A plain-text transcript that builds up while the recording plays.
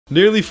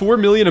Nearly 4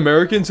 million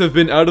Americans have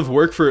been out of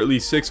work for at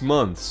least 6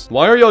 months.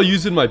 Why are y'all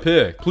using my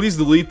pic? Please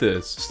delete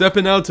this.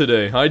 Stepping out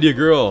today. Hide your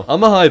girl.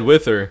 I'ma hide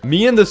with her.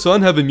 Me and the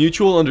sun have a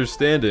mutual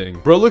understanding.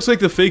 Bro looks like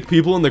the fake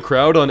people in the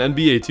crowd on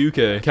NBA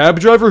 2K. Cab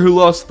driver who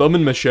lost thumb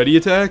in machete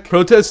attack?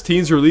 Protest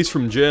teens released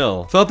from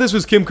jail. Thought this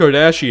was Kim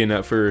Kardashian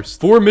at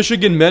first. 4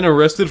 Michigan men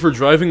arrested for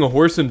driving a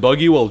horse and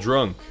buggy while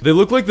drunk. They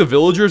look like the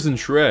villagers in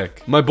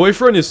Shrek. My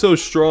boyfriend is so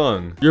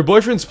strong. Your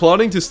boyfriend's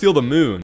plotting to steal the moon.